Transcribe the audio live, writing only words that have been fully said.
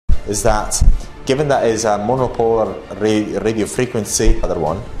is that given that is a monopolar radio frequency, other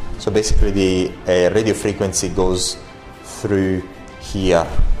one, so basically the radio frequency goes through here.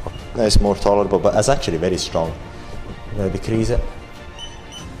 Now it's more tolerable, but it's actually very strong. I'm going to decrease it.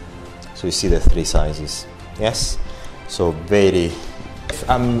 So you see the three sizes. Yes? So very... If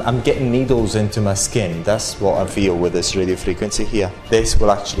I'm getting needles into my skin, that's what I feel with this radio frequency here. This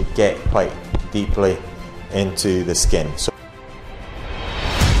will actually get quite deeply into the skin. So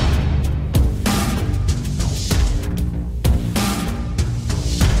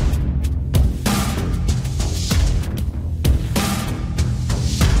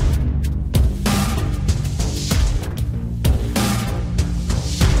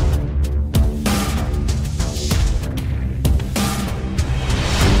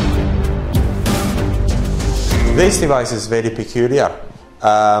this device is very peculiar.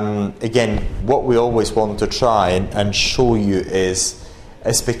 Again, what we always want to try and show you is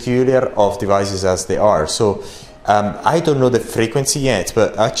as peculiar of devices as they are. So I don't know the frequency yet,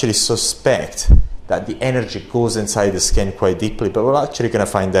 but I actually suspect that the energy goes inside the skin quite deeply, but we're actually going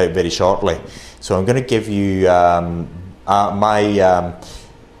to find out very shortly. So I'm going to give you my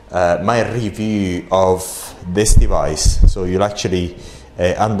review of this device, so you'll actually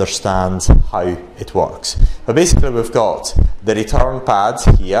understand how it works. But basically we've got the return pad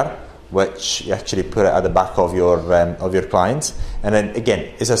here, which you actually put it at the back of your client, and then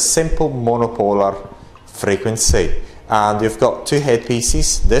again it's a simple monopolar frequency, and you've got two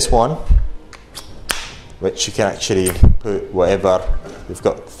headpieces. This one, which you can actually put whatever, you've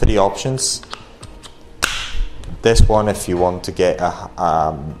got three options. This one if you want to get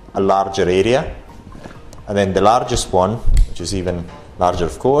a larger area, and then the largest one, which is even larger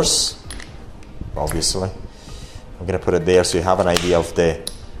of course, obviously. I'm going to put it there so you have an idea of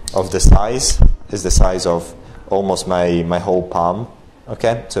the size. Is the size of almost my whole palm.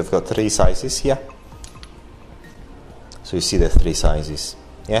 Okay, so I've got three sizes here. So you see the three sizes.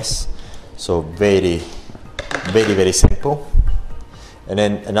 Yes, so very, very, very simple. And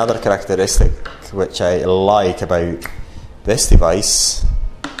then another characteristic which I like about this device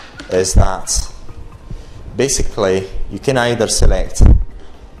is that basically you can either select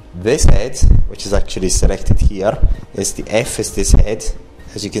this head, which is actually selected here, is the F is this head,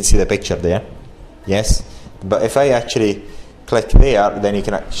 as you can see the picture there. Yes, but if I actually click there, then you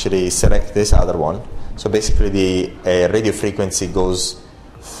can actually select this other one. So basically the radio frequency goes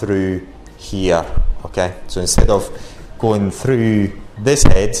through here. Okay, so instead of going through this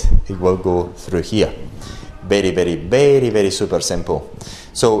head, it will go through here. Very, very, very, very super simple.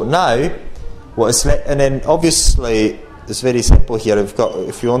 So now what is, and then obviously it's very simple here. We've got,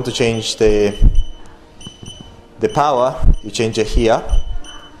 if you want to change the power, you change it here,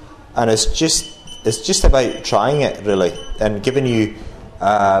 and it's just about trying it really and giving you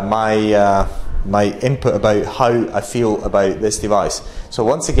my input about how I feel about this device. So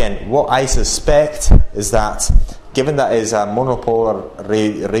once again, what I suspect is that given that is a monopolar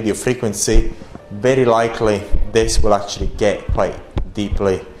radio frequency, very likely this will actually get quite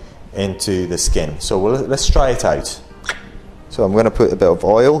deeply into the skin. So let's try it out. So I'm going to put a bit of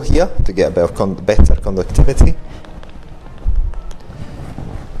oil here to get a bit of better conductivity.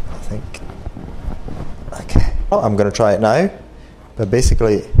 I think. Okay. Oh, I'm going to try it now. But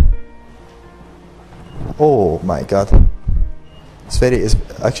basically, oh my God, it's very.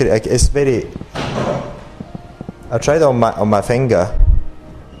 I tried it on my finger.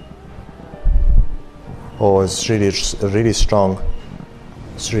 Oh, it's really strong.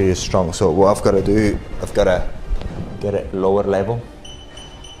 It's really strong. So what I've got to do, I've got to get it lower level.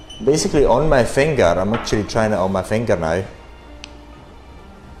 Basically on my finger, I'm actually trying it on my finger now.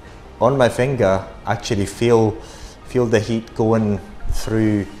 On my finger, actually feel the heat going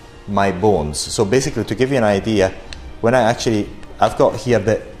through my bones. So basically, to give you an idea, when I've got here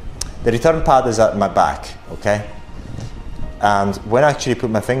the return pad is at my back, okay? And when I actually put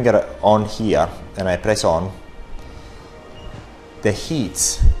my finger on here and I press on, the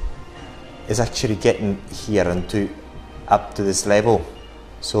heat is actually getting here and up to this level.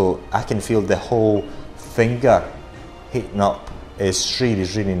 So I can feel the whole finger heating up. It's really,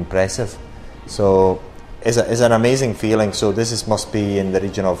 really impressive. So it's an amazing feeling. So this must be in the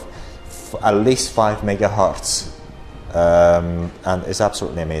region of at least 5 megahertz. And it's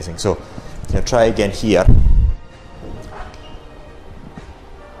absolutely amazing. So I'll try again here.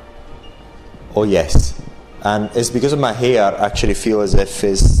 Oh yes, and it's because of my hair. I actually feel as if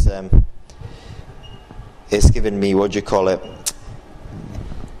it's giving me, what do you call it?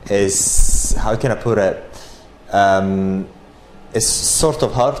 Is, how can I put it? It's sort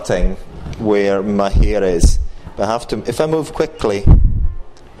of hurting where my hair is. But I have to, if I move quickly,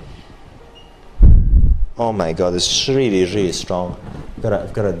 Oh my god, it's really, really strong.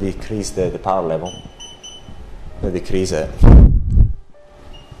 I've got to decrease the power level. Decrease it.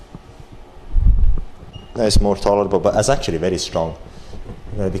 Now it's more tolerable, but it's actually very strong.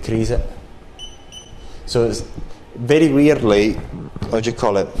 I'm going to decrease it. So it's very weirdly, what do you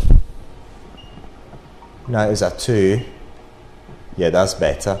call it? Now it's at 2. Yeah, that's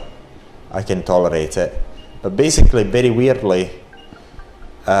better. I can tolerate it. But basically, very weirdly,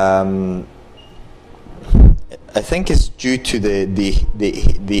 I think it's due to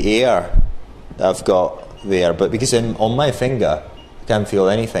the air that I've got there. But because on my finger, I can't feel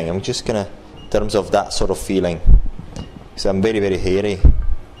anything. I'm just going to, in terms of that sort of feeling, because I'm very, very hairy.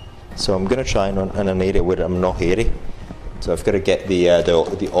 So I'm going to try in an area where I'm not hairy. So I've got to get the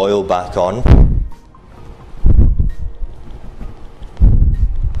oil back on.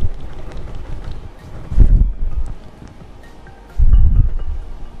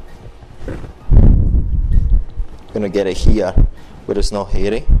 I'm going to get it here where it's not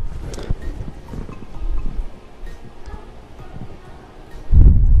hairy.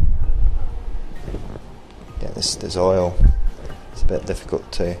 Get this oil. It's a bit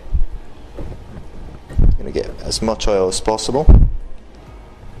difficult to. I'm going to get as much oil as possible.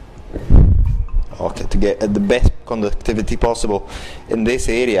 Okay, to get the best conductivity possible in this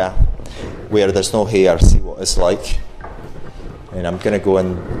area where there's no hair. See what it's like. And I'm going to go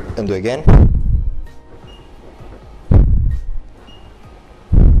and do it again.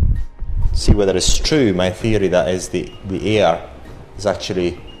 See whether it's true, my theory that is the air is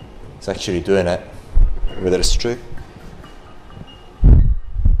actually doing it, whether it's true.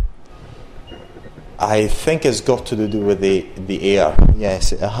 I think it's got to do with the air.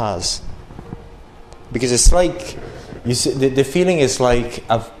 Yes, it has. Because it's like, you see, the feeling is like,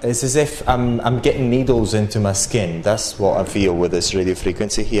 it's as if I'm getting needles into my skin. That's what I feel with this radio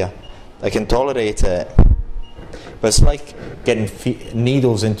frequency here. I can tolerate it, but it's like getting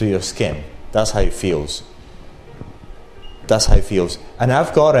needles into your skin. That's how it feels. That's how it feels. And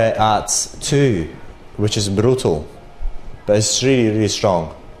I've got it at 2, which is brutal, but it's really, really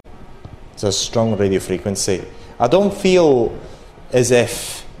strong. It's a strong radio frequency. I don't feel as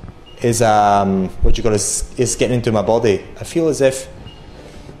if is getting into my body. I feel as if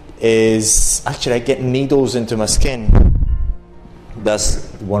I get needles into my skin. That's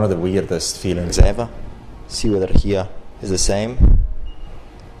one of the weirdest feelings ever. See whether here is the same.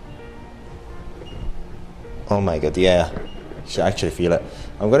 Oh my god, yeah. You should actually feel it.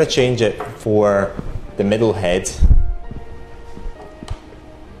 I'm going to change it for the middle head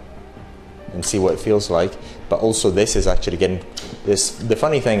and see what it feels like. But also this is actually getting this. The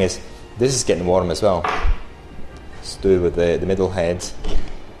funny thing is this is getting warm as well. Let's do with the middle head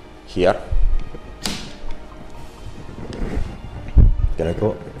here. Gonna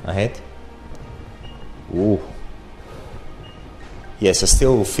go ahead. Ooh. Yes, I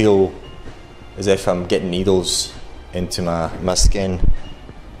still feel as if I'm getting needles into my skin.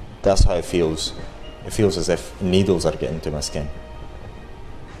 That's how it feels. It feels as if needles are getting into my skin.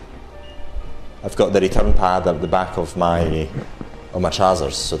 I've got the return pad at the back of my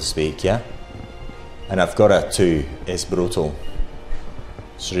trousers, so to speak, yeah? And I've got it too. It's brutal.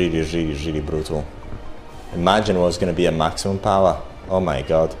 It's really, really, really brutal. Imagine what's going to be a maximum power. Oh my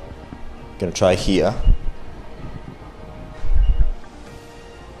god. I'm going to try here.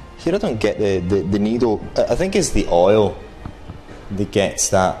 Here I don't get the needle. I think it's the oil that gets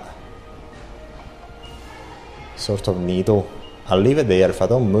that sort of needle. I'll leave it there if I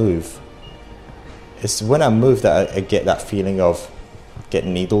don't move. It's when I move that I get that feeling of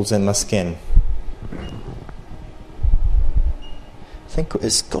getting needles in my skin. I think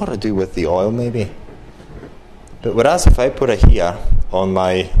it's got to do with the oil maybe. But whereas if I put it here on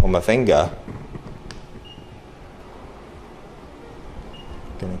my finger,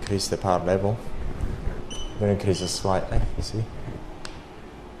 I'm going to increase the power level. I'm going to increase it slightly, you see.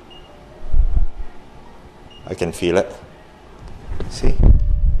 I can feel it. See?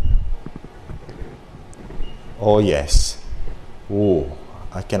 Oh yes. Oh,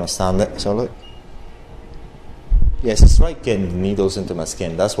 I cannot stand it. So look. Yes, it's like getting needles into my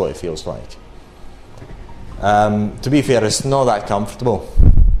skin. That's what it feels like. To be fair, it's not that comfortable,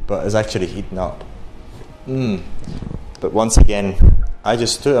 but it's actually heating up. But once again, I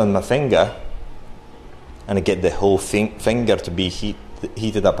just do it on my finger, and I get the whole finger to be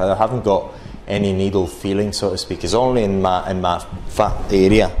heated up. I haven't got any needle feeling, so to speak. It's only in my fat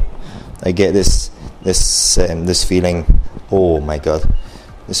area I get this feeling. Oh my god,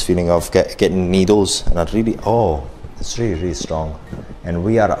 this feeling of getting needles, and it's really, really strong. And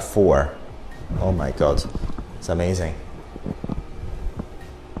we are at 4. Oh my god, it's amazing.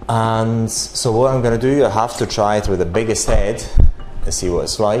 And so what I'm going to do, I have to try it with the biggest head and see what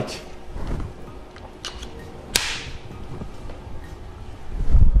it's like.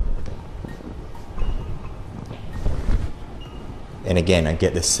 And again, I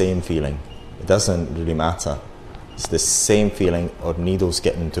get the same feeling. It doesn't really matter. It's the same feeling of needles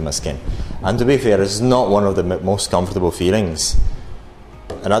getting into my skin. And to be fair, it's not one of the most comfortable feelings.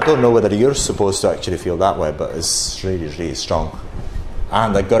 And I don't know whether you're supposed to actually feel that way, but it's really, really strong.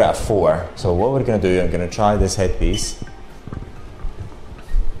 And I got it at 4. So what we're going to do, I'm going to try this headpiece.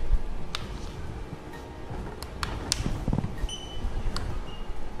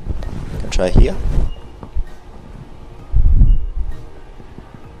 I'm going to try here.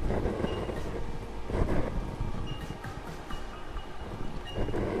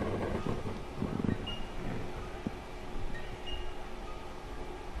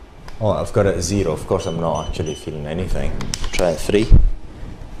 Oh, I've got it at 0. Of course, I'm not actually feeling anything. Try it 3.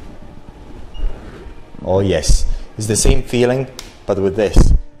 Oh yes, it's the same feeling, but with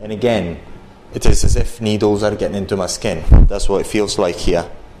this. And again, it is as if needles are getting into my skin. That's what it feels like here.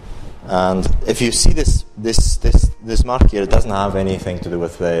 And if you see this mark here, it doesn't have anything to do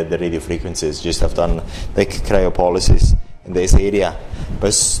with the radio frequencies. Just I've done like cryopolysis in this area.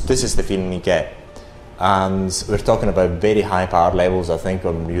 But this is the feeling you get. And we're talking about very high power levels. I think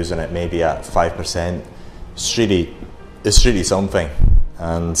I'm using it maybe at 5%. It's really something.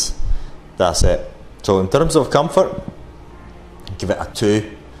 And that's it. So in terms of comfort, give it a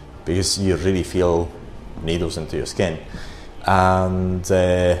 2 because you really feel needles into your skin. And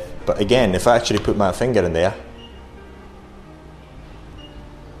but again, if I actually put my finger in there,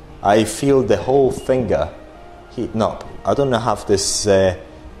 I feel the whole finger heating up. I don't have this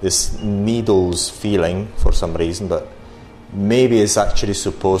needles feeling for some reason, but maybe it's actually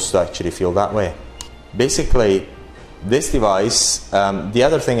supposed to actually feel that way. Basically, this device, the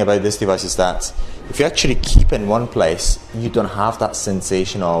other thing about this device is that if you actually keep in one place, you don't have that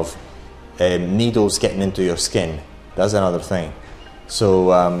sensation of needles getting into your skin. That's another thing.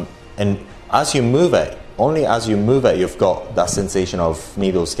 So, and as you move it, only as you move it, you've got that sensation of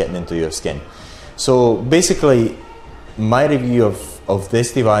needles getting into your skin. So basically, my review of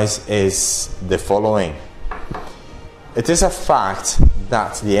this device is the following. It is a fact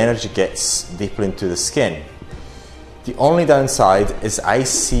that the energy gets deeply into the skin. The only downside is I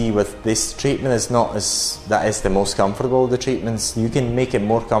see with this treatment is not as that is the most comfortable of the treatments. You can make it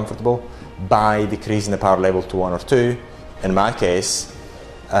more comfortable by decreasing the power level to 1 or 2 in my case,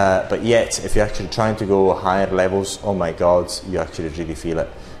 but yet if you're actually trying to go higher levels, oh my god, you actually really feel it.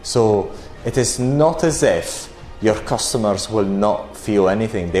 So it is not as if your customers will not feel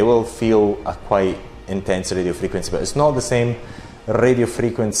anything. They will feel a quite intense radio frequency, but it's not the same radio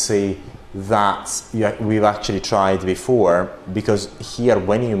frequency that we've actually tried before, because here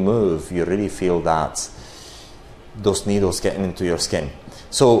when you move you really feel that those needles getting into your skin.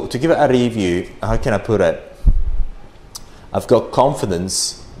 So to give it a review, how can I put it? I've got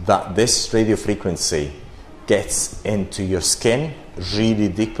confidence that this radio frequency gets into your skin really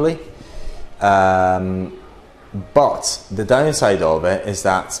deeply, but the downside of it is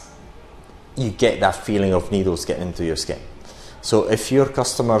that you get that feeling of needles getting into your skin. So if your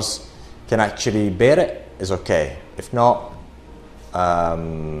customers can actually bear it, is okay. If not,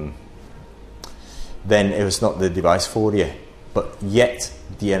 then it was not the device for you. But yet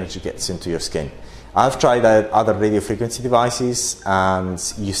the energy gets into your skin. I've tried other radio frequency devices and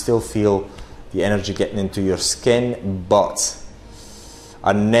you still feel the energy getting into your skin, but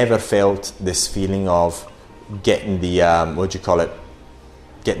I never felt this feeling of getting the what do you call it,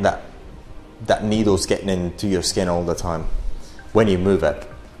 getting that needles getting into your skin all the time when you move it.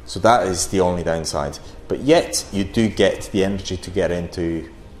 So that is the only downside. But yet you do get the energy to get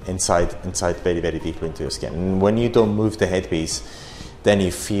inside very, very deeply into your skin. And when you don't move the headpiece, then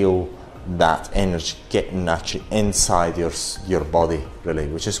you feel that energy getting actually inside your body, really,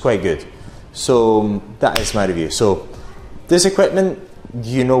 which is quite good. So that is my review. So this equipment,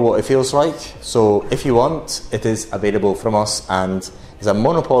 you know what it feels like. So if you want, it is available from us, and it's a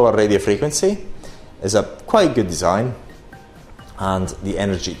monopolar radio frequency. It's a quite good design, and the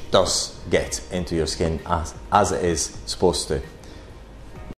energy does get into your skin as it is supposed to.